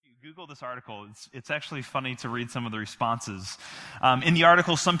Google this article, it's actually funny to read some of the responses. In the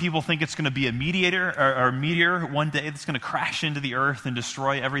article, some people think it's going to be a meteor one day that's going to crash into the earth and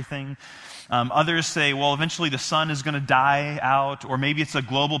destroy everything. Others say, well, eventually the sun is going to die out, or maybe it's a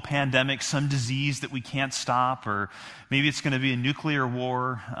global pandemic, some disease that we can't stop, or maybe it's going to be a nuclear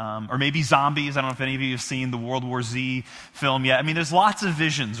war, or maybe zombies. I don't know if any of you have seen the World War Z film yet. I mean, there's lots of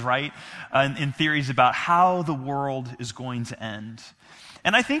visions, right, in theories about how the world is going to end.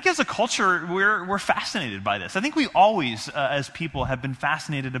 And I think as a culture, we're fascinated by this. I think we always, as people, have been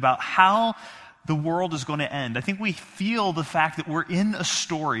fascinated about how the world is going to end. I think we feel the fact that we're in a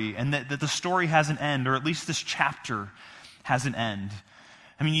story and that the story has an end, or at least this chapter has an end.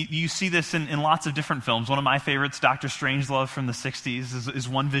 I mean, you see this in lots of different films. One of my favorites, Dr. Strangelove from the 60s, is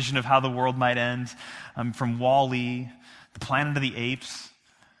one vision of how the world might end. From Wall-E, The Planet of the Apes.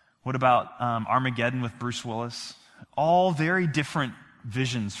 What about Armageddon with Bruce Willis? All very different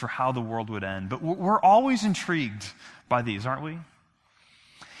visions for how the world would end. But we're always intrigued by these, aren't we?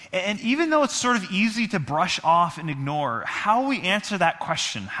 And even though it's sort of easy to brush off and ignore, how we answer that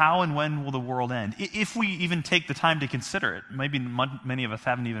question, how and when will the world end, if we even take the time to consider it, maybe many of us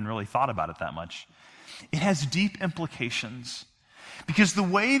haven't even really thought about it that much, it has deep implications. Because the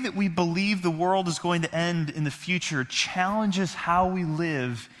way that we believe the world is going to end in the future challenges how we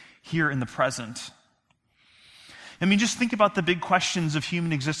live here in the present. I mean, just think about the big questions of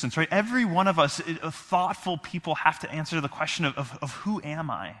human existence, right? Every one of us, thoughtful people, have to answer the question of who am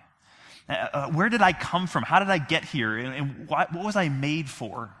I? Where did I come from? How did I get here? And what was I made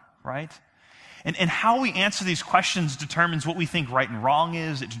for, right? And how we answer these questions determines what we think right and wrong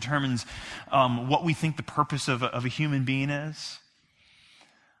is. It determines what we think the purpose of a human being is.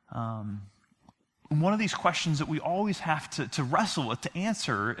 One of these questions that we always have to wrestle with, to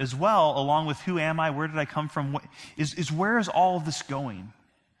answer as well, along with who am I, where did I come from, is where is all of this going?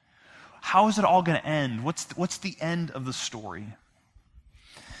 How is it all going to end? What's the end of the story?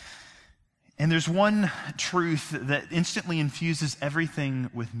 And there's one truth that instantly infuses everything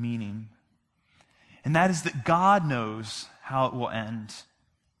with meaning, and that is that God knows how it will end.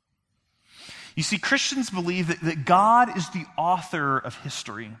 You see, Christians believe that God is the author of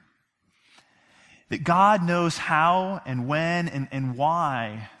history. That God knows how and when and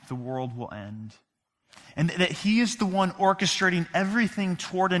why the world will end. And that He is the one orchestrating everything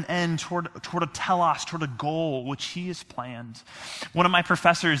toward an end, toward a telos, toward a goal which He has planned. One of my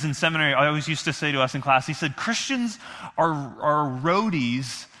professors in seminary always used to say to us in class, he said, Christians are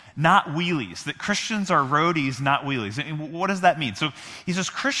roadies, not wheelies. That Christians are roadies, not wheelies. And what does that mean? So he says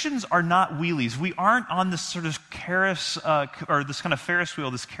Christians are not wheelies. We aren't on this sort of or this kind of Ferris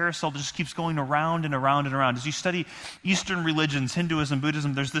wheel, this carousel that just keeps going around and around and around. As you study Eastern religions, Hinduism,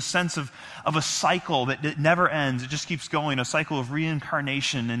 Buddhism, there's this sense of a cycle that never ends. It just keeps going, a cycle of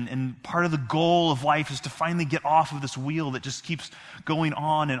reincarnation. And part of the goal of life is to finally get off of this wheel that just keeps going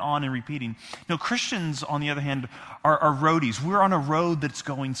on and repeating. No, Christians, on the other hand, are roadies. We're on a road that's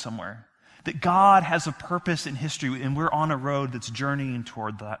going somewhere. That God has a purpose in history, and we're on a road that's journeying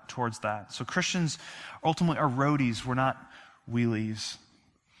towards that. So Christians ultimately are roadies. We're not wheelies.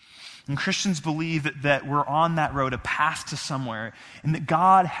 And Christians believe that we're on that road, a path to somewhere, and that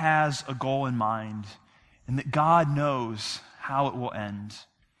God has a goal in mind, and that God knows how it will end.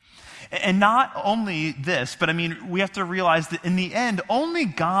 And not only this, but I mean, we have to realize that in the end, only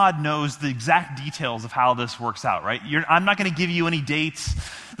God knows the exact details of how this works out, right? I'm not going to give you any dates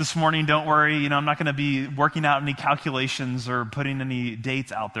this morning, don't worry. I'm not going to be working out any calculations or putting any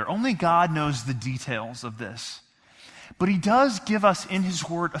dates out there. Only God knows the details of this. But He does give us in His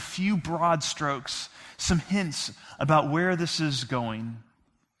Word a few broad strokes, some hints about where this is going.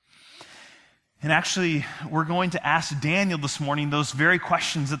 And actually, we're going to ask Daniel this morning those very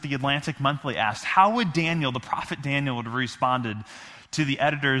questions that the Atlantic Monthly asked. How would Daniel, the prophet Daniel, would have responded to the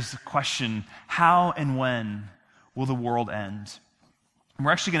editor's question, how and when will the world end? And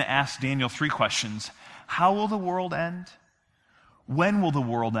we're actually going to ask Daniel 3 questions. How will the world end? When will the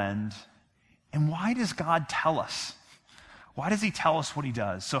world end? And why does God tell us? Why does He tell us what He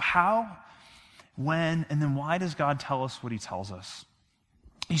does? So how, when, and then why does God tell us what He tells us?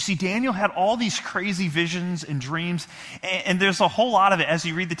 You see, Daniel had all these crazy visions and dreams, and there's a whole lot of it as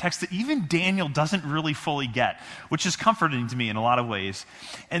you read the text that even Daniel doesn't really fully get, which is comforting to me in a lot of ways.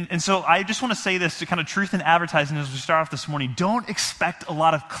 And so I just want to say this to kind of truth in advertising as we start off this morning. Don't expect a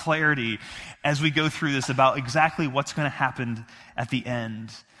lot of clarity as we go through this about exactly what's going to happen at the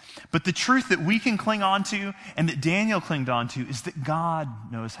end. But the truth that we can cling on to and that Daniel clinged on to is that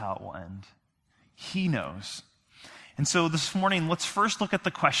God knows how it will end. He knows. And so this morning, let's first look at the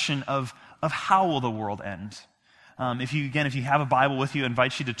question of how will the world end? If you have a Bible with you, I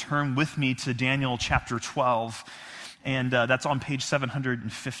invite you to turn with me to Daniel chapter 12. And that's on page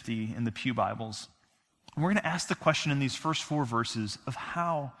 750 in the Pew Bibles. And we're going to ask the question in these first 4 verses of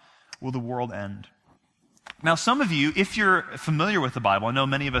how will the world end? Now, some of you, if you're familiar with the Bible, I know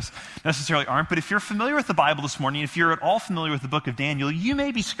many of us necessarily aren't, but if you're familiar with the Bible this morning, if you're at all familiar with the book of Daniel, you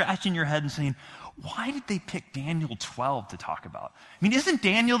may be scratching your head and saying, why did they pick Daniel 12 to talk about? I mean, isn't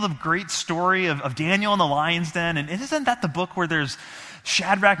Daniel the great story of Daniel in the lion's den? And isn't that the book where there's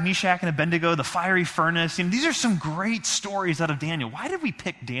Shadrach, Meshach, and Abednego, the fiery furnace? And these are some great stories out of Daniel. Why did we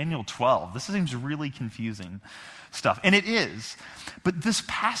pick Daniel 12? This seems really confusing stuff. And it is. But this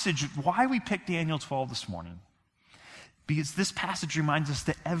passage, why we picked Daniel 12 this morning? Because this passage reminds us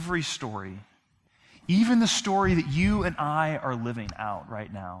that every story, even the story that you and I are living out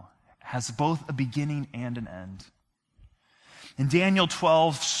right now, has both a beginning and an end. And Daniel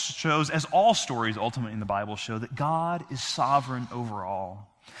 12 shows, as all stories ultimately in the Bible show, that God is sovereign over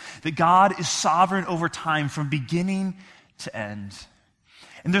all. That God is sovereign over time from beginning to end.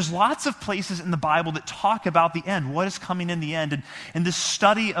 And there's lots of places in the Bible that talk about the end, what is coming in the end. And this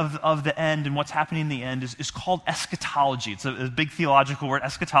study of the end and what's happening in the end is called eschatology. It's a big theological word,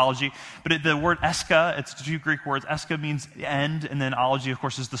 eschatology. But the word eska, it's 2 Greek words. Eska means end, and then ology, of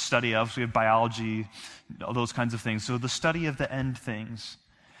course, is the study of. So we have biology, all those kinds of things. So the study of the end things.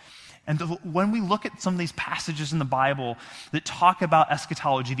 And when we look at some of these passages in the Bible that talk about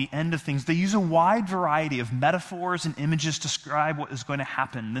eschatology, the end of things, they use a wide variety of metaphors and images to describe what is going to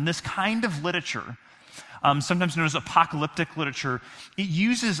happen. And this kind of literature, sometimes known as apocalyptic literature, it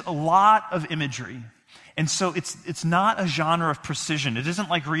uses a lot of imagery. And so it's not a genre of precision. It isn't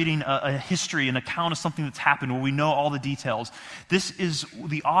like reading a history, an account of something that's happened where we know all the details.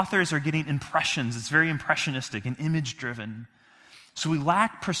 The authors are getting impressions. It's very impressionistic and image-driven. So we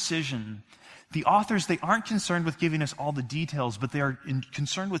lack precision. The authors, they aren't concerned with giving us all the details, but they are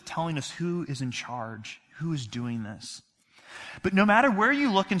concerned with telling us who is in charge, who is doing this. But no matter where you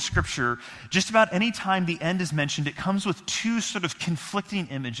look in Scripture, just about any time the end is mentioned, it comes with 2 sort of conflicting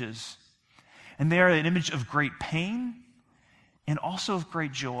images. And they are an image of great pain and also of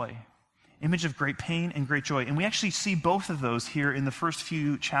great joy. Image of great pain and great joy. And we actually see both of those here in the first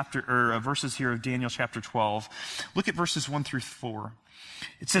few verses here of Daniel chapter 12. Look at verses 1 through 4.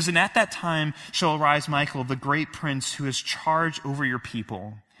 It says, "And at that time shall arise Michael, the great prince, who has charge over your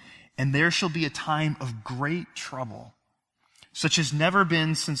people. And there shall be a time of great trouble, such as never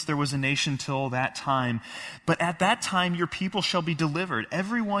been since there was a nation till that time. But at that time your people shall be delivered,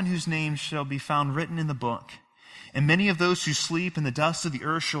 every one whose name shall be found written in the book. And many of those who sleep in the dust of the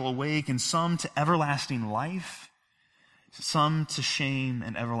earth shall awake, and some to everlasting life, some to shame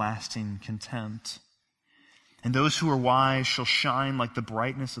and everlasting contempt. And those who are wise shall shine like the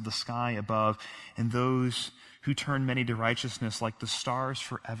brightness of the sky above, and those who turn many to righteousness like the stars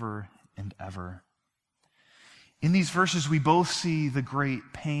forever and ever." In these verses, we both see the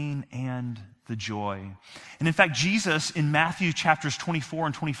great pain and the joy. And in fact, Jesus in Matthew chapters 24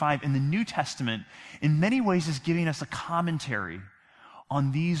 and 25 in the New Testament, in many ways is giving us a commentary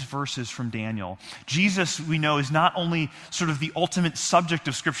on these verses from Daniel. Jesus, we know, is not only sort of the ultimate subject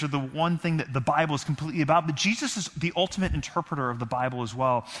of Scripture, the one thing that the Bible is completely about, but Jesus is the ultimate interpreter of the Bible as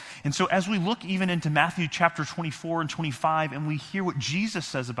well. And so as we look even into Matthew chapter 24 and 25, and we hear what Jesus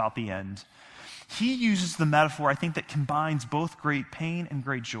says about the end, he uses the metaphor, I think, that combines both great pain and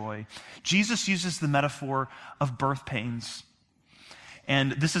great joy. Jesus uses the metaphor of birth pains.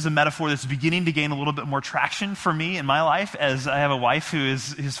 And this is a metaphor that's beginning to gain a little bit more traction for me in my life, as I have a wife who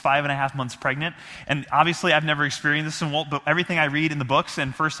is 5.5 months pregnant. And obviously I've never experienced this and won't, but everything I read in the books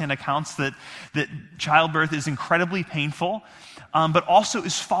and firsthand accounts that childbirth is incredibly painful, but also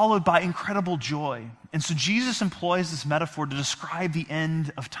is followed by incredible joy. And so Jesus employs this metaphor to describe the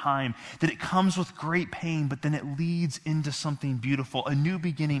end of time, that it comes with great pain, but then it leads into something beautiful, a new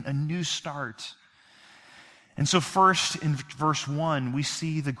beginning, a new start. And so first, in verse 1, we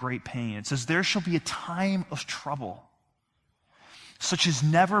see the great pain. It says, "There shall be a time of trouble, such as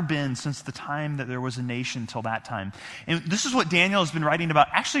never been since the time that there was a nation till that time." And this is what Daniel has been writing about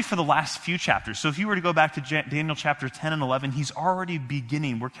actually for the last few chapters. So if you were to go back to Daniel chapter 10 and 11, he's already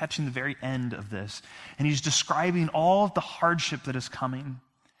beginning. We're catching the very end of this. And he's describing all of the hardship that is coming.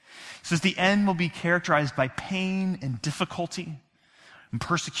 He says the end will be characterized by pain and difficulty, and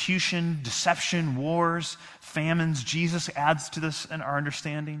persecution, deception, wars, famines. Jesus adds to this in our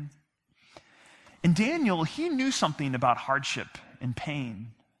understanding. And Daniel, he knew something about hardship and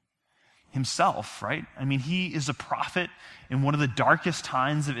pain himself, right? I mean, he is a prophet in one of the darkest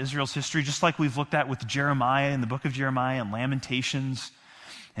times of Israel's history, just like we've looked at with Jeremiah in the book of Jeremiah and Lamentations.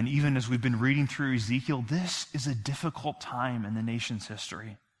 And even as we've been reading through Ezekiel, this is a difficult time in the nation's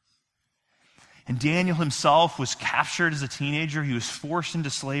history. And Daniel himself was captured as a teenager. He was forced into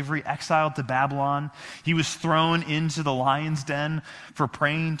slavery, exiled to Babylon. He was thrown into the lion's den for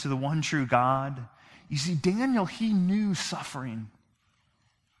praying to the one true God. You see, Daniel, he knew suffering.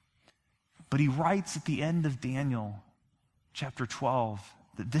 But he writes at the end of Daniel chapter 12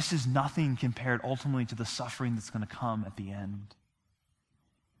 that this is nothing compared ultimately to the suffering that's going to come at the end.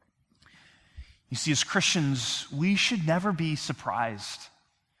 You see, as Christians, we should never be surprised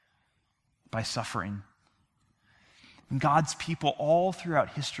by suffering. And God's people all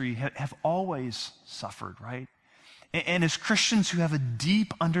throughout history have always suffered, right? And as Christians who have a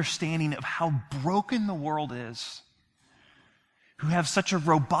deep understanding of how broken the world is, who have such a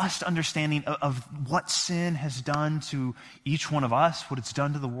robust understanding of what sin has done to each one of us, what it's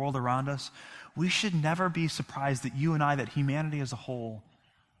done to the world around us, we should never be surprised that you and I, that humanity as a whole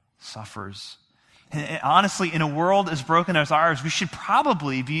suffers. And honestly, in a world as broken as ours, we should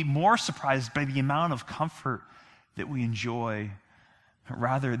probably be more surprised by the amount of comfort that we enjoy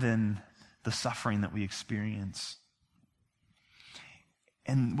rather than the suffering that we experience.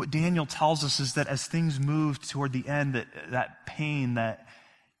 And what Daniel tells us is that as things move toward the end, that pain, that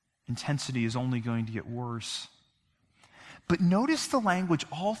intensity is only going to get worse. But notice the language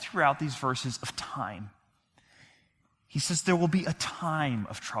all throughout these verses of time. He says there will be a time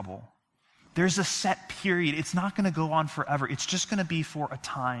of trouble. There's a set period. It's not going to go on forever. It's just going to be for a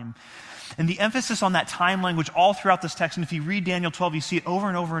time. And the emphasis on that time language all throughout this text, and if you read Daniel 12, you see it over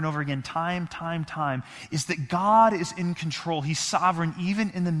and over and over again, time, is that God is in control. He's sovereign even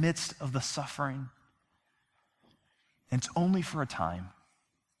in the midst of the suffering. And it's only for a time.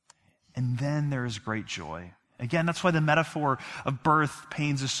 And then there is great joy. Again, that's why the metaphor of birth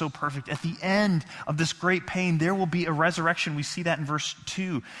pains is so perfect. At the end of this great pain, there will be a resurrection. We see that in verse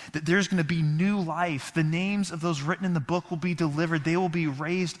 2, that there's going to be new life. The names of those written in the book will be delivered. They will be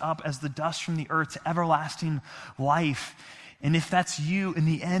raised up as the dust from the earth to everlasting life. And if that's you, in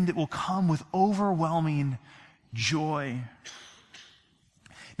the end, it will come with overwhelming joy.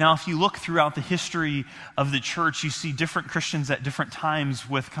 Now, if you look throughout the history of the church, you see different Christians at different times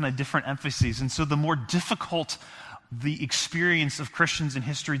with kind of different emphases. And so the more difficult the experience of Christians in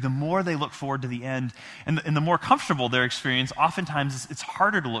history, the more they look forward to the end. And the more comfortable their experience, oftentimes it's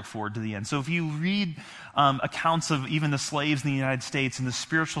harder to look forward to the end. So if you read accounts of even the slaves in the United States and the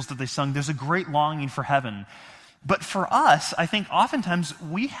spirituals that they sung, there's a great longing for heaven. But for us, I think oftentimes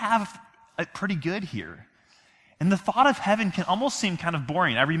we have it pretty good here. And the thought of heaven can almost seem kind of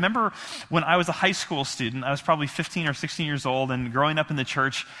boring. I remember when I was a high school student, I was probably 15 or 16 years old and growing up in the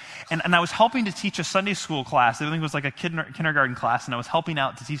church, and I was helping to teach a Sunday school class. I think it was like a kindergarten class, and I was helping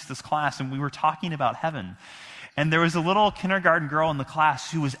out to teach this class, and we were talking about heaven. And there was a little kindergarten girl in the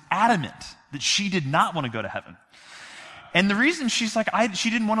class who was adamant that she did not want to go to heaven. And the reason she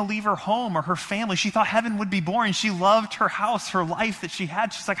didn't want to leave her home or her family. She thought heaven would be boring. She loved her house, her life that she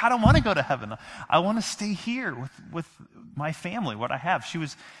had. She's like, I don't want to go to heaven. I want to stay here with my family, what I have. She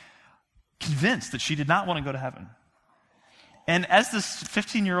was convinced that she did not want to go to heaven. And as this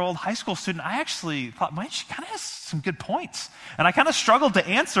 15-year-old high school student, I actually thought, man, she kind of has some good points. And I kind of struggled to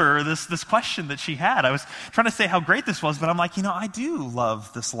answer this question that she had. I was trying to say how great this was, but I'm like, I do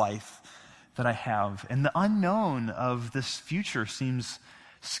love this life that I have. And the unknown of this future seems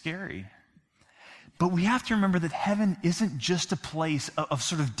scary. But we have to remember that heaven isn't just a place of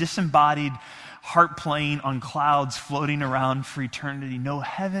sort of disembodied harp playing on clouds floating around for eternity. No,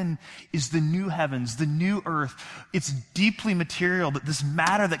 heaven is the new heavens, the new earth. It's deeply material, that this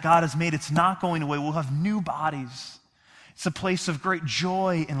matter that God has made, it's not going away. We'll have new bodies. It's a place of great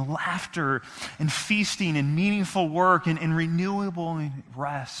joy and laughter and feasting and meaningful work and renewable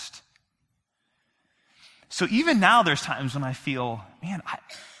rest. So even now there's times when I feel, man,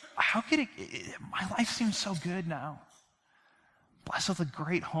 how could my life seems so good now. Blessed with a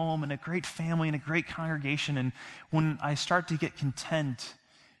great home and a great family and a great congregation. And when I start to get content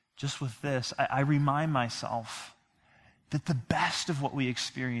just with this, I remind myself that the best of what we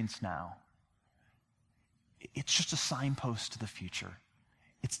experience now, it's just a signpost to the future.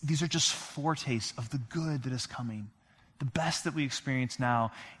 These are just foretastes of the good that is coming. The best that we experience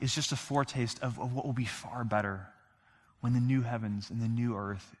now is just a foretaste of what will be far better when the new heavens and the new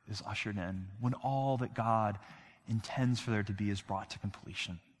earth is ushered in, when all that God intends for there to be is brought to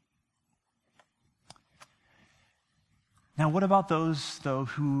completion. Now, what about those, though,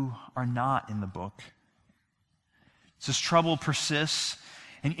 who are not in the book? It says trouble persists,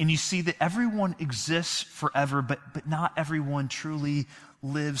 and you see that everyone exists forever, but not everyone truly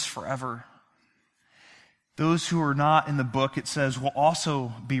lives forever. Those who are not in the book, it says, will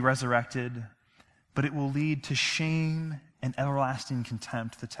also be resurrected, but it will lead to shame and everlasting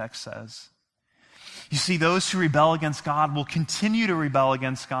contempt, the text says. You see, those who rebel against God will continue to rebel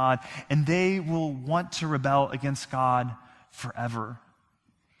against God, and they will want to rebel against God forever.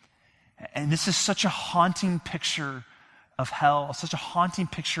 And this is such a haunting picture of hell, such a haunting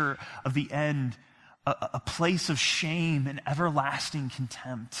picture of the end, a place of shame and everlasting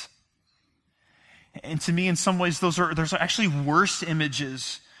contempt. And to me, in some ways, those are actually worse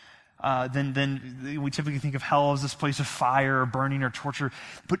images than we typically think of hell as this place of fire or burning or torture.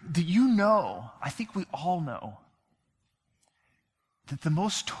 But do you know, I think we all know, that the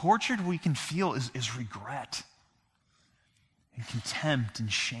most tortured we can feel is regret and contempt and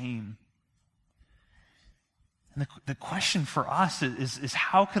shame. And the question for us is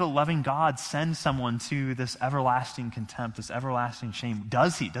how could a loving God send someone to this everlasting contempt, this everlasting shame?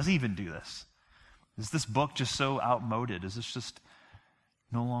 Does he even do this? Is this book just so outmoded? Is this just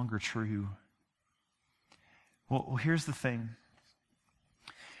no longer true? Well, here's the thing.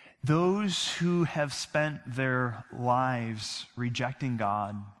 Those who have spent their lives rejecting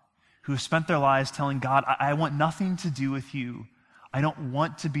God, who have spent their lives telling God, I want nothing to do with you. I don't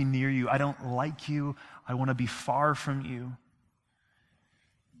want to be near you. I don't like you. I want to be far from you.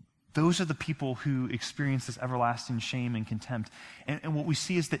 Those are the people who experience this everlasting shame and contempt. And what we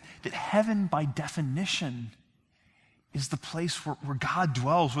see is that heaven, by definition, is the place where God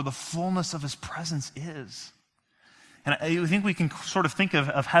dwells, where the fullness of his presence is. And I think we can sort of think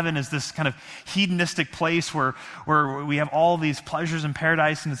of heaven as this kind of hedonistic place where we have all these pleasures in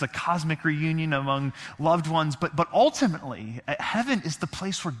paradise and it's a cosmic reunion among loved ones. But ultimately, heaven is the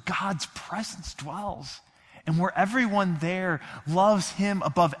place where God's presence dwells and where everyone there loves him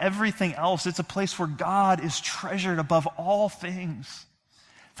above everything else. It's a place where God is treasured above all things.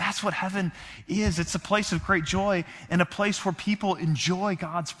 That's what heaven is. It's a place of great joy and a place where people enjoy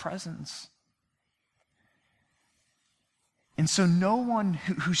God's presence. And so no one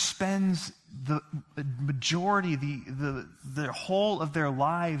who spends the majority, the whole of their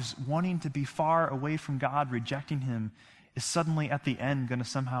lives wanting to be far away from God, rejecting him, is suddenly at the end going to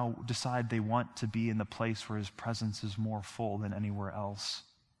somehow decide they want to be in the place where his presence is more full than anywhere else.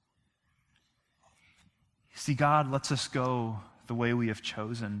 See, God lets us go the way we have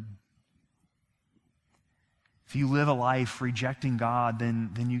chosen. If you live a life rejecting God,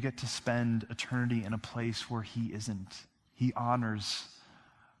 then you get to spend eternity in a place where he isn't. He honors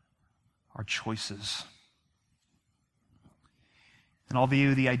our choices. And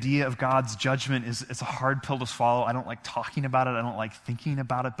although the idea of God's judgment it's a hard pill to swallow, I don't like talking about it, I don't like thinking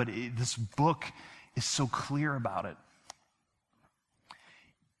about it, but this book is so clear about it.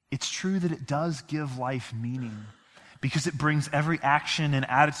 It's true that it does give life meaning because it brings every action and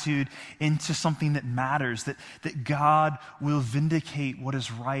attitude into something that matters, that God will vindicate what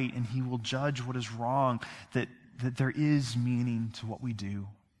is right and he will judge what is wrong, that there is meaning to what we do.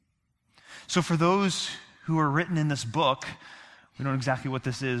 So for those who are written in this book, we don't know exactly what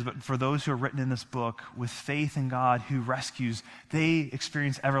this is, but for those who are written in this book with faith in God who rescues, they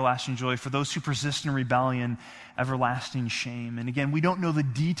experience everlasting joy. For those who persist in rebellion, everlasting shame. And again, we don't know the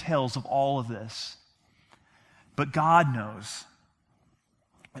details of all of this, but God knows.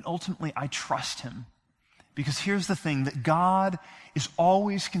 And ultimately, I trust him. Because here's the thing, that God is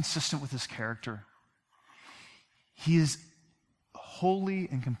always consistent with his character. He is holy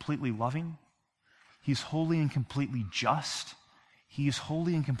and completely loving. He's holy and completely just. He is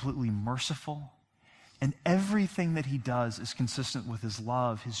holy and completely merciful. And everything that he does is consistent with his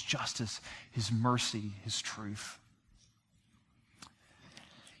love, his justice, his mercy, his truth.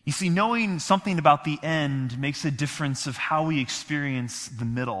 You see, knowing something about the end makes a difference of how we experience the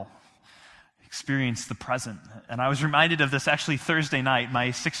middle, experience the present. And I was reminded of this actually Thursday night. My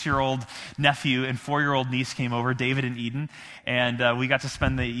 6-year-old nephew and 4-year-old niece came over, David and Eden, and we got to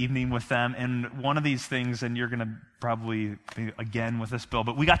spend the evening with them. And one of these things, and you're going to probably be again with this, Bill,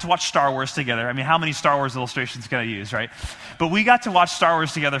 but we got to watch Star Wars together. I mean, how many Star Wars illustrations can I use, right? But we got to watch Star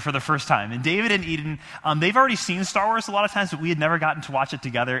Wars together for the first time. And David and Eden, they've already seen Star Wars a lot of times, but we had never gotten to watch it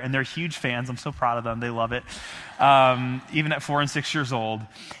together. And they're huge fans. I'm so proud of them. They love it, even at 4 and 6 years old.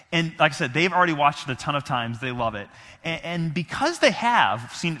 And like I said, they've already watched it a ton of times. They love it. And because they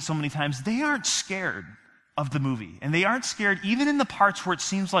have seen it so many times, they aren't scared of the movie. And they aren't scared even in the parts where it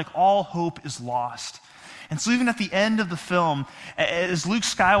seems like all hope is lost. And so even at the end of the film, as Luke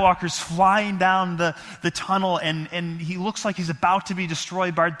Skywalker's flying down the tunnel and he looks like he's about to be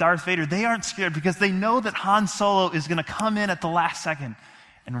destroyed by Darth Vader, they aren't scared because they know that Han Solo is going to come in at the last second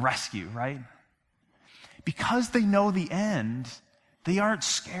and rescue, right? Because they know the end, they aren't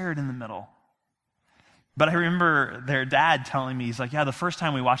scared in the middle. But I remember their dad telling me, he's like, yeah, the first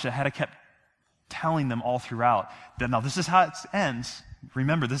time we watched it, I had to keep telling them all throughout that, now this is how it ends.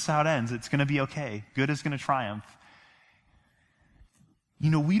 Remember, this is how it ends. It's going to be okay. Good is going to triumph.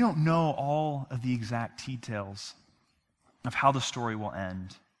 We don't know all of the exact details of how the story will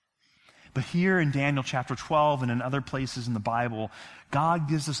end. But here in Daniel chapter 12 and in other places in the Bible, God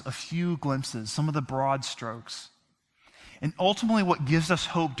gives us a few glimpses, some of the broad strokes. And ultimately what gives us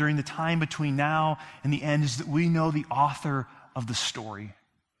hope during the time between now and the end is that we know the author of the story.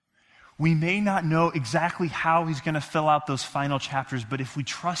 We may not know exactly how he's going to fill out those final chapters, but if we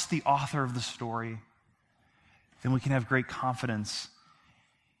trust the author of the story, then we can have great confidence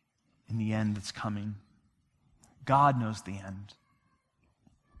in the end that's coming. God knows the end.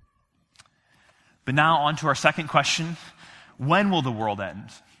 But now on to our second question. When will the world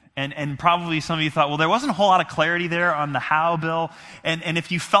end? And probably some of you thought, well, there wasn't a whole lot of clarity there on the how, Bill. And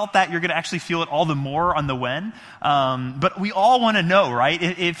if you felt that, you're going to actually feel it all the more on the when. But we all want to know, right?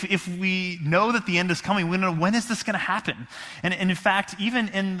 If we know that the end is coming, we want to know, when is this going to happen? And in fact, even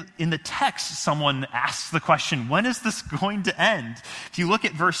in the text, someone asks the question, when is this going to end? If you look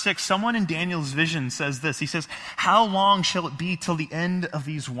at verse 6, someone in Daniel's vision says this. He says, how long shall it be till the end of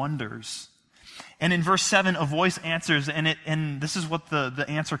these wonders? And in verse 7, a voice answers, and this is what the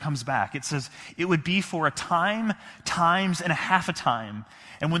answer comes back. It says, it would be for a time, times, and a half a time.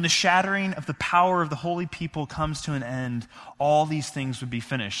 And when the shattering of the power of the holy people comes to an end, all these things would be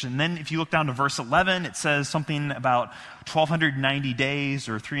finished. And then if you look down to verse 11, it says something about 1,290 days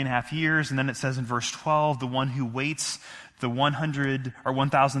or 3.5 years. And then it says in verse 12, the one who waits the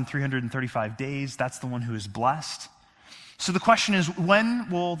 1,335 days, that's the one who is blessed. So the question is,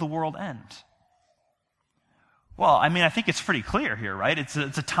 when will the world end? Well, I think it's pretty clear here, right? It's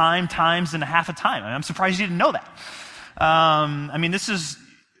a time, times, and a half a time. I'm surprised you didn't know that. This is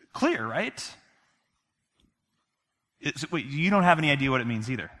clear, right? Wait, you don't have any idea what it means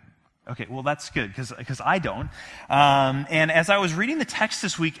either. Okay, well, that's good, because I don't. And as I was reading the text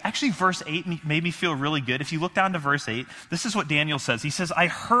this week, actually verse 8 made me feel really good. If you look down to verse 8, this is what Daniel says. He says, I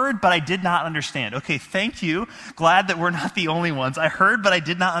heard, but I did not understand. Okay, thank you. Glad that we're not the only ones. I heard, but I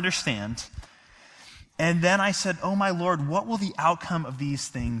did not understand. And then I said, oh my Lord, what will the outcome of these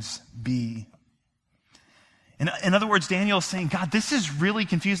things be? In other words, Daniel is saying, God, this is really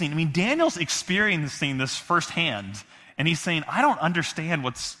confusing. Daniel's experiencing this firsthand, and he's saying, I don't understand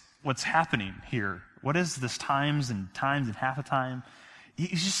what's happening here. What is this times and half a time?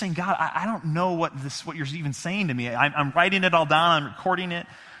 He's just saying, God, I don't know what you're even saying to me. I'm writing it all down, I'm recording it.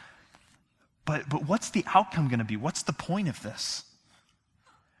 But what's the outcome going to be? What's the point of this?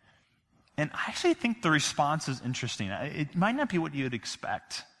 And I actually think the response is interesting. It might not be what you'd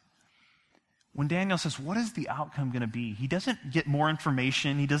expect. When Daniel says, what is the outcome going to be? He doesn't get more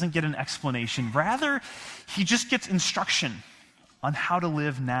information. He doesn't get an explanation. Rather, he just gets instruction on how to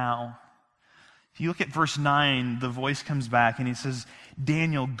live now. If you look at verse 9, the voice comes back and he says,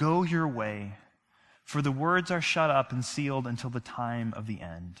 Daniel, go your way, for the words are shut up and sealed until the time of the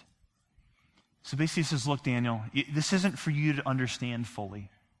end. So basically he says, look, Daniel, this isn't for you to understand fully.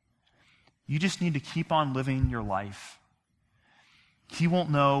 You just need to keep on living your life. He won't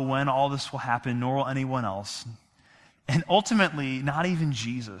know when all this will happen, nor will anyone else. And ultimately, not even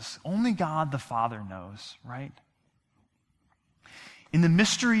Jesus. Only God the Father knows, right? In the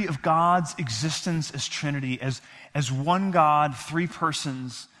mystery of God's existence as Trinity, as one God, three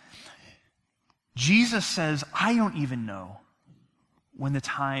persons, Jesus says, I don't even know when the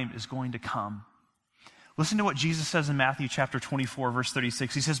time is going to come. Listen to what Jesus says in Matthew chapter 24, verse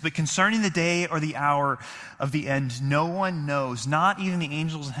 36. He says, but concerning the day or the hour of the end, no one knows, not even the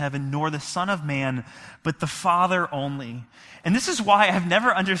angels in heaven, nor the Son of Man, but the Father only. And this is why I've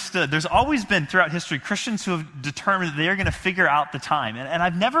never understood. There's always been, throughout history, Christians who have determined that they're going to figure out the time. And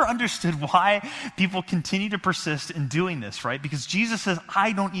I've never understood why people continue to persist in doing this, right? Because Jesus says,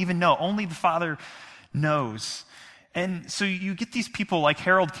 I don't even know. Only the Father knows. And so you get these people like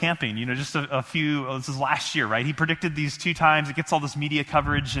Harold Camping, just this is last year, right? He predicted these 2 times, it gets all this media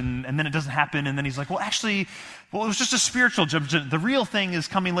coverage, and then it doesn't happen, and then he's like, it was just a spiritual jump. The real thing is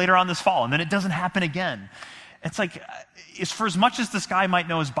coming later on this fall, and then it doesn't happen again. It's like, it's for as much as this guy might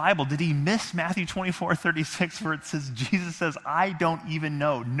know his Bible, did he miss Matthew 24:36, where it says, Jesus says, I don't even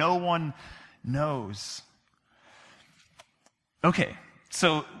know. No one knows. Okay.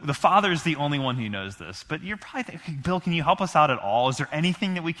 So the Father is the only one who knows this. But you're probably thinking, Bill, can you help us out at all? Is there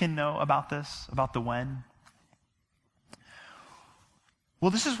anything that we can know about this, about the when? Well,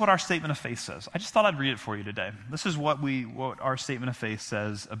 this is what our statement of faith says. I just thought I'd read it for you today. This is what our statement of faith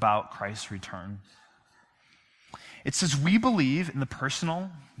says about Christ's return. It says, we believe in the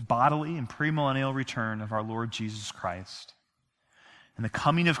personal, bodily, and premillennial return of our Lord Jesus Christ. And the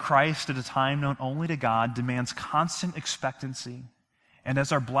coming of Christ at a time known only to God demands constant expectancy, and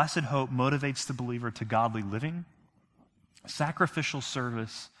as our blessed hope motivates the believer to godly living, sacrificial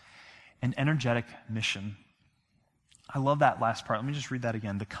service, and energetic mission. I love that last part. Let me just read that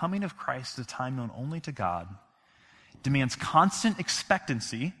again. The coming of Christ at a time known only to God demands constant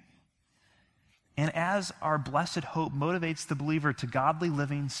expectancy, and as our blessed hope motivates the believer to godly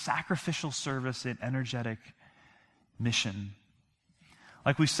living, sacrificial service, and energetic mission.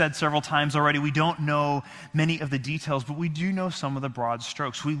 Like we've said several times already, we don't know many of the details, but we do know some of the broad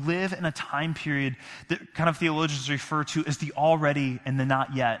strokes. We live in a time period that kind of theologians refer to as the already and the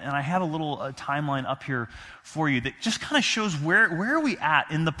not yet. And I have a little timeline up here for you that just kind of shows where are we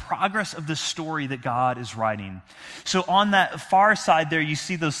at in the progress of this story that God is writing. So on that far side there, you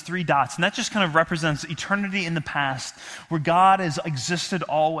see those 3 dots, and that just kind of represents eternity in the past, where God has existed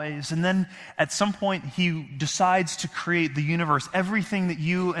always. And then at some point, he decides to create the universe, everything that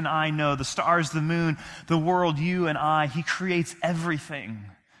you and I know, the stars, the moon, the world, you and I. He creates everything.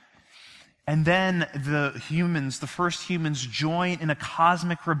 And then the first humans, join in a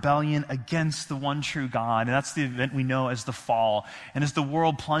cosmic rebellion against the one true God. And that's the event we know as the fall. And as the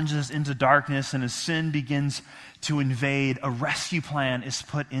world plunges into darkness and as sin begins to invade, a rescue plan is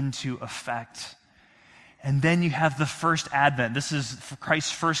put into effect. And then you have the first advent. This is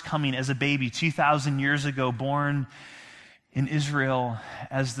Christ's first coming as a baby, 2,000 years ago, born in Israel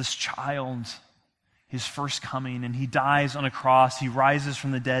as this child, his first coming, and he dies on a cross, he rises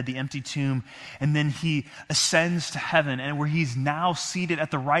from the dead, the empty tomb, and then he ascends to heaven, and where he's now seated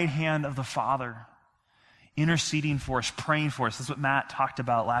at the right hand of the Father, interceding for us, praying for us. That's what Matt talked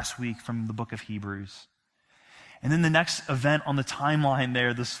about last week from the book of Hebrews. And then the next event on the timeline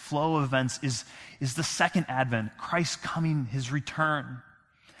there, this flow of events, is the second advent, Christ coming, his return.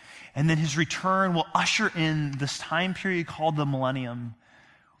 And then his return will usher in this time period called the millennium,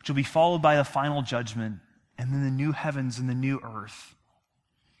 which will be followed by the final judgment, and then the new heavens and the new earth.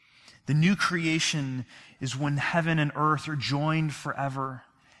 The new creation is when heaven and earth are joined forever,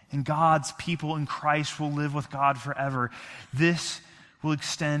 and God's people in Christ will live with God forever. This will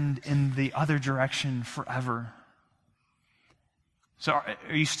extend in the other direction forever. So are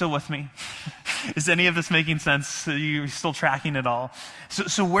you still with me? Is any of this making sense? Are you still tracking it all?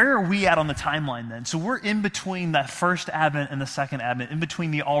 So where are we at on the timeline then? So we're in between that first advent and the second advent, in between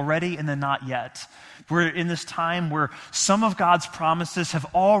the already and the not yet. We're in this time where some of God's promises have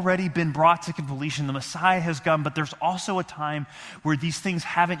already been brought to completion. The Messiah has come, but there's also a time where these things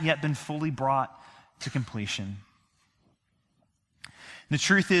haven't yet been fully brought to completion. The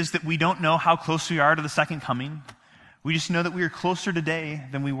truth is that we don't know how close we are to the second coming. We just know that we are closer today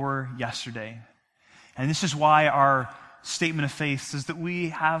than we were yesterday. And this is why our statement of faith says that we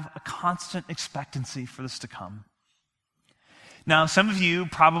have a constant expectancy for this to come. Now, some of you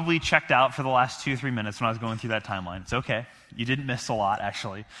probably checked out for the last 2 or 3 minutes when I was going through that timeline. It's okay. You didn't miss a lot,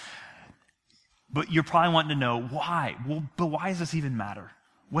 actually. But you're probably wanting to know why. Well, but why does this even matter?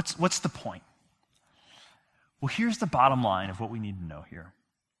 What's the point? Well, here's the bottom line of what we need to know here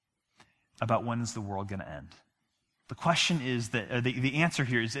about when is the world going to end. The question is that the answer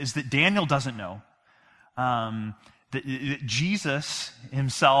here is that Daniel doesn't know. That Jesus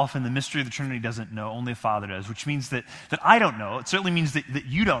himself and the mystery of the Trinity doesn't know. Only the Father does, which means that I don't know. It certainly means that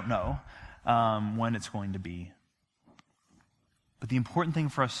you don't know when it's going to be. But the important thing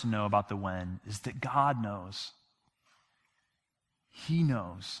for us to know about the when is that God knows. He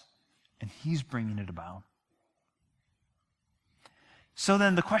knows, and he's bringing it about. So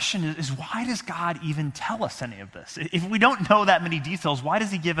then the question is why does God even tell us any of this? If we don't know that many details, why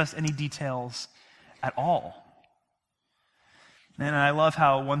does he give us any details at all? And I love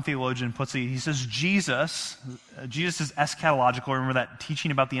how one theologian puts it. He says Jesus is eschatological. Remember that teaching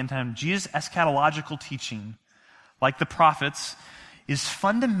about the end time? Jesus' eschatological teaching, like the prophets, is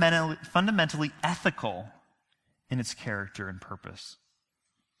fundamentally ethical in its character and purpose.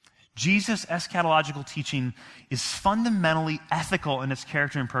 Jesus' eschatological teaching is fundamentally ethical in its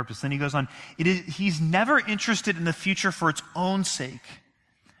character and purpose. Then he goes on, he's never interested in the future for its own sake,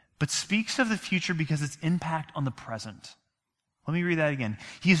 but speaks of the future because of its impact on the present. Let me read that again.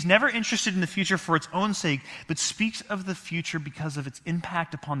 He is never interested in the future for its own sake, but speaks of the future because of its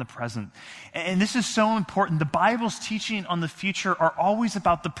impact upon the present. And this is so important. The Bible's teaching on the future are always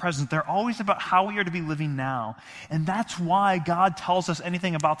about the present. They're always about how we are to be living now. And that's why God tells us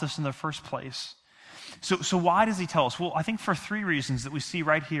anything about this in the first place. So why does he tell us? Well, I think for 3 reasons that we see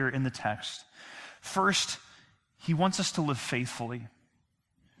right here in the text. First, he wants us to live faithfully. And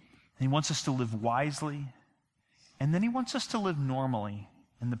he wants us to live wisely. And then he wants us to live normally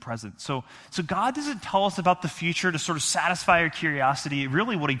in the present. So God doesn't tell us about the future to sort of satisfy our curiosity.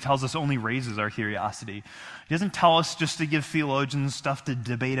 Really what he tells us only raises our curiosity. He doesn't tell us just to give theologians stuff to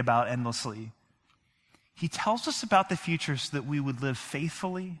debate about endlessly. He tells us about the future so that we would live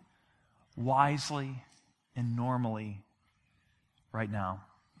faithfully, wisely, and normally right now.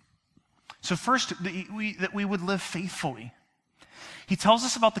 So first, that we would live faithfully. He tells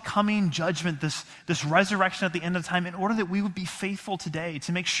us about the coming judgment, this resurrection at the end of time, in order that we would be faithful today,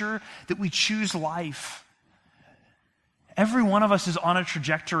 to make sure that we choose life. Every one of us is on a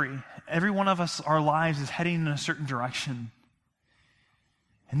trajectory. Every one of us, our lives is heading in a certain direction.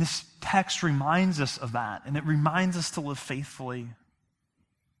 And this text reminds us of that, and it reminds us to live faithfully.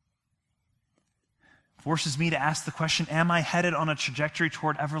 Forces me to ask the question, am I headed on a trajectory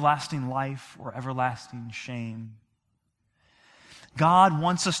toward everlasting life or everlasting shame? God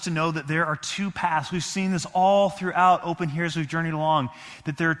wants us to know that there are two paths. We've seen this all throughout Open here as we've journeyed along,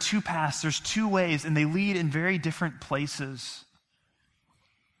 that there are two paths, there's two ways, and they lead in very different places.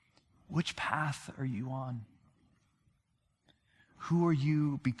 Which path are you on? Who are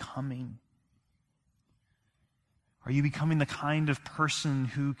you becoming? Are you becoming the kind of person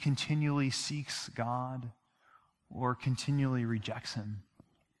who continually seeks God or continually rejects him?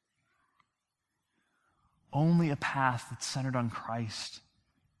 Only a path that's centered on Christ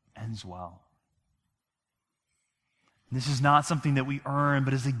ends well. This is not something that we earn,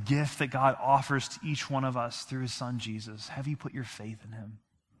 but is a gift that God offers to each one of us through his son Jesus. Have you put your faith in him?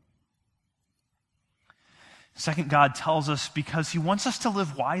 Second, God tells us because he wants us to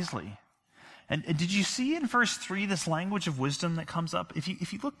live wisely. And did you see in verse 3 this language of wisdom that comes up? If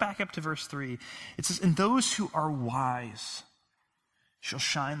you look back up to verse 3, it says, "And those who are wise shall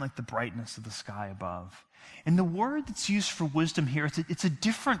shine like the brightness of the sky above." And the word that's used for wisdom here, it's a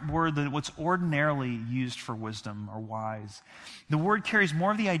different word than what's ordinarily used for wisdom or wise. The word carries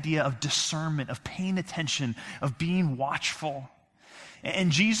more of the idea of discernment, of paying attention, of being watchful.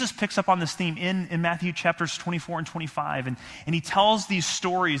 And Jesus picks up on this theme in Matthew chapters 24 and 25. And he tells these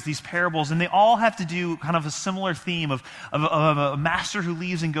stories, these parables, and they all have to do kind of a similar theme of a master who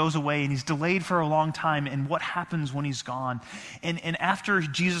leaves and goes away, and he's delayed for a long time, and what happens when he's gone. And after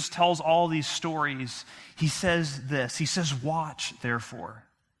Jesus tells all these stories, he says this. He says, "Watch, therefore,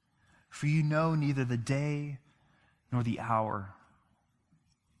 for you know neither the day nor the hour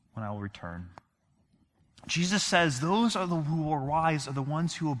when I will return." Jesus says those who are wise are the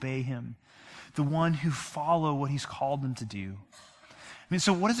ones who obey him, the one who follow what he's called them to do. I mean,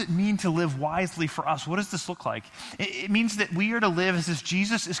 so what does it mean to live wisely for us? What does this look like? It means that we are to live as if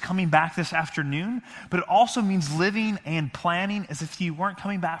Jesus is coming back this afternoon, but it also means living and planning as if he weren't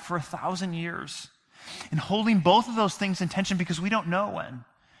coming back for 1,000 years. And holding both of those things in tension because we don't know when.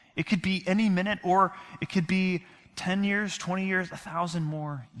 It could be any minute, or it could be 10 years, 20 years, 1,000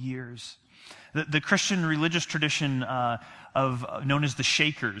 more years. The Christian religious tradition known as the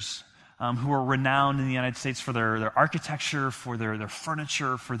Shakers, who are renowned in the United States for their architecture, for their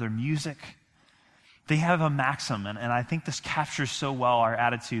furniture, for their music, they have a maxim, and I think this captures so well our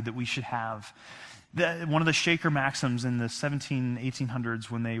attitude that we should have. One of the Shaker maxims in the 1800s,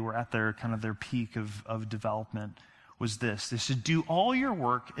 when they were at their peak of development, was this. They said, "Do all your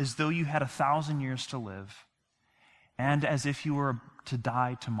work as though you had 1,000 years to live, and as if you were to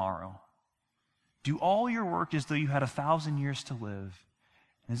die tomorrow. Do all your work as though you had 1,000 years to live,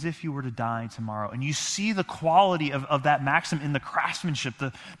 as if you were to die tomorrow." And you see the quality of that maxim in the craftsmanship,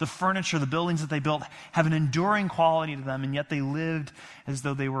 the furniture, the buildings that they built have an enduring quality to them, and yet they lived as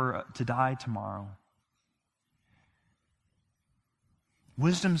though they were to die tomorrow.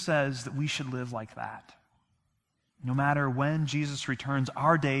 Wisdom says that we should live like that. No matter when Jesus returns,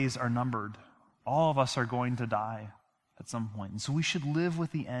 our days are numbered. All of us are going to die at some point. And so we should live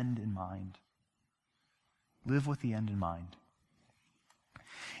with the end in mind. Live with the end in mind.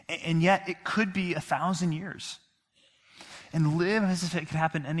 And yet it could be 1,000 years. And live as if it could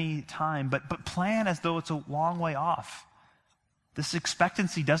happen any time, but plan as though it's a long way off. This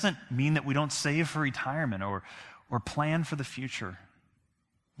expectancy doesn't mean that we don't save for retirement or plan for the future.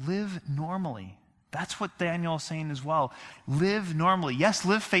 Live normally. That's what Daniel is saying as well. Live normally. Yes,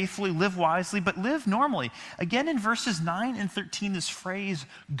 live faithfully, live wisely, but live normally. Again, in verses 9 and 13, this phrase,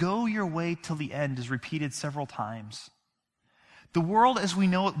 "go your way till the end," is repeated several times. The world as we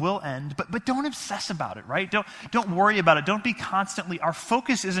know it will end, but don't obsess about it, right? Don't worry about it. Don't be constantly, our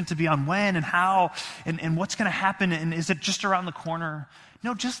focus isn't to be on when and how and what's going to happen and is it just around the corner.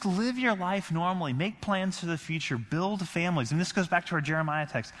 No, just live your life normally. Make plans for the future. Build families. And this goes back to our Jeremiah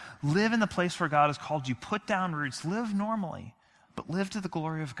text. Live in the place where God has called you. Put down roots. Live normally, but live to the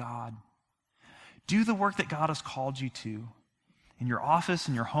glory of God. Do the work that God has called you to. In your office,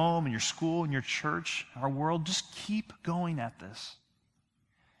 in your home, in your school, in your church, our world, just keep going at this.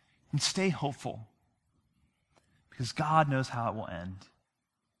 And stay hopeful, because God knows how it will end.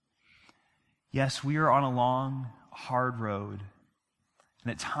 Yes, we are on a long, hard road,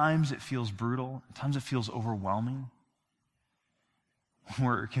 and at times it feels brutal, at times it feels overwhelming.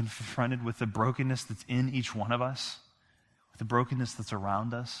 We're confronted with the brokenness that's in each one of us, with the brokenness that's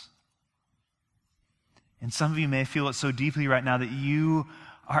around us. And some of you may feel it so deeply right now that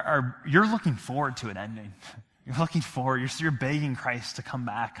you're looking forward to it ending. You're looking forward, you're begging Christ to come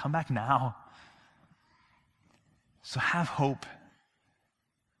back now. So have hope.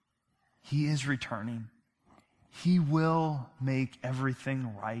 He is returning. He will make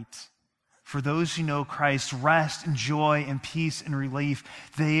everything right. For those who know Christ, rest and joy and peace and relief,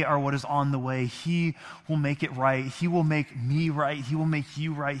 they are what is on the way. He will make it right. He will make me right. He will make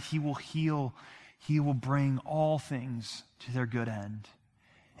you right. He will heal. He will bring all things to their good end.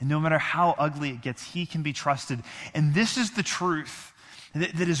 And no matter how ugly it gets, he can be trusted. And this is the truth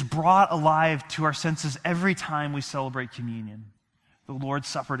that is brought alive to our senses every time we celebrate communion, the Lord's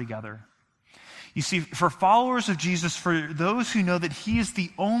Supper together. You see, for followers of Jesus, for those who know that he is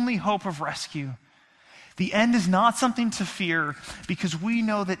the only hope of rescue, the end is not something to fear, because we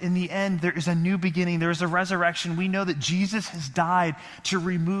know that in the end there is a new beginning, there is a resurrection. We know that Jesus has died to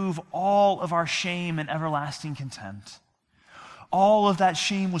remove all of our shame and everlasting contempt. All of that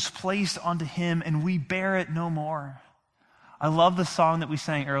shame was placed onto him, and we bear it no more. I love the song that we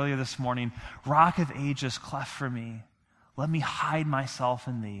sang earlier this morning, Rock of Ages, cleft for me. Let me hide myself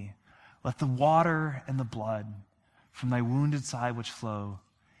in thee. Let the water and the blood from thy wounded side which flow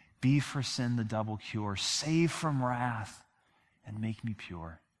be for sin the double cure. Save from wrath and make me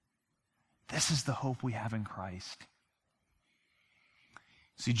pure. This is the hope we have in Christ.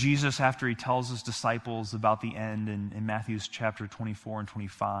 See, Jesus, after he tells his disciples about the end in Matthew's chapter 24 and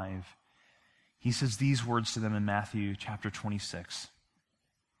 25, he says these words to them in Matthew chapter 26.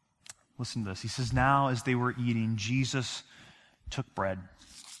 Listen to this. He says, now as they were eating, Jesus took bread.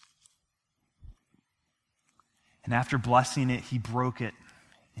 And after blessing it, he broke it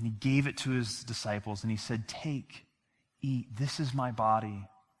and he gave it to his disciples. And he said, take, eat, this is my body.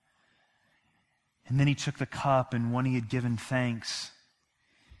 And then he took the cup, and when he had given thanks,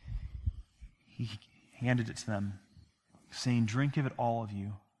 he handed it to them, saying, drink of it, all of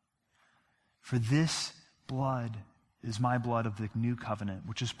you. For this blood is my blood of the new covenant,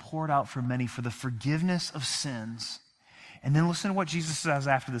 which is poured out for many for the forgiveness of sins. And then listen to what Jesus says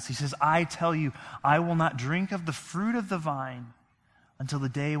after this. He says, I tell you, I will not drink of the fruit of the vine until the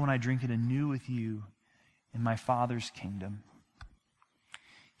day when I drink it anew with you in my Father's kingdom.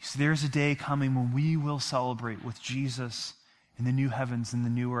 You see, there's a day coming when we will celebrate with Jesus in the new heavens and the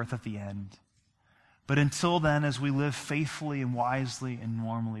new earth at the end. But until then, as we live faithfully and wisely and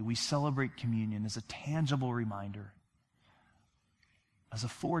normally, we celebrate communion as a tangible reminder, as a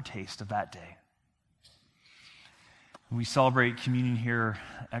foretaste of that day. When we celebrate communion here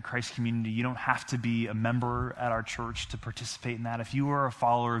at Christ Community, you don't have to be a member at our church to participate in that. If you are a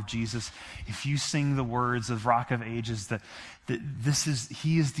follower of Jesus, if you sing the words of Rock of Ages, that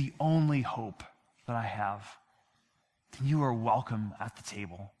he is the only hope that I have, then you are welcome at the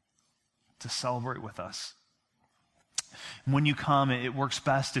table to celebrate with us. When you come, it works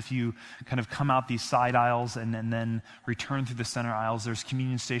best if you kind of come out these side aisles and then return through the center aisles. There's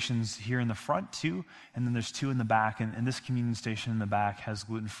communion stations here in the front too, and then there's two in the back. And this communion station in the back has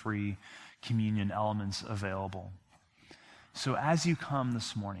gluten-free communion elements available. So as you come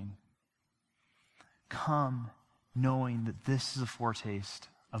this morning, come knowing that this is a foretaste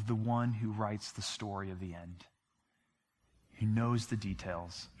of the one who writes the story of the end, who knows the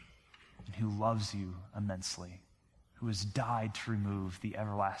details, and who loves you immensely, who has died to remove the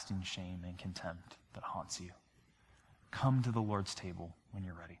everlasting shame and contempt that haunts you. Come to the Lord's table when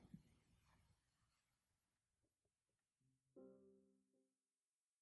you're ready.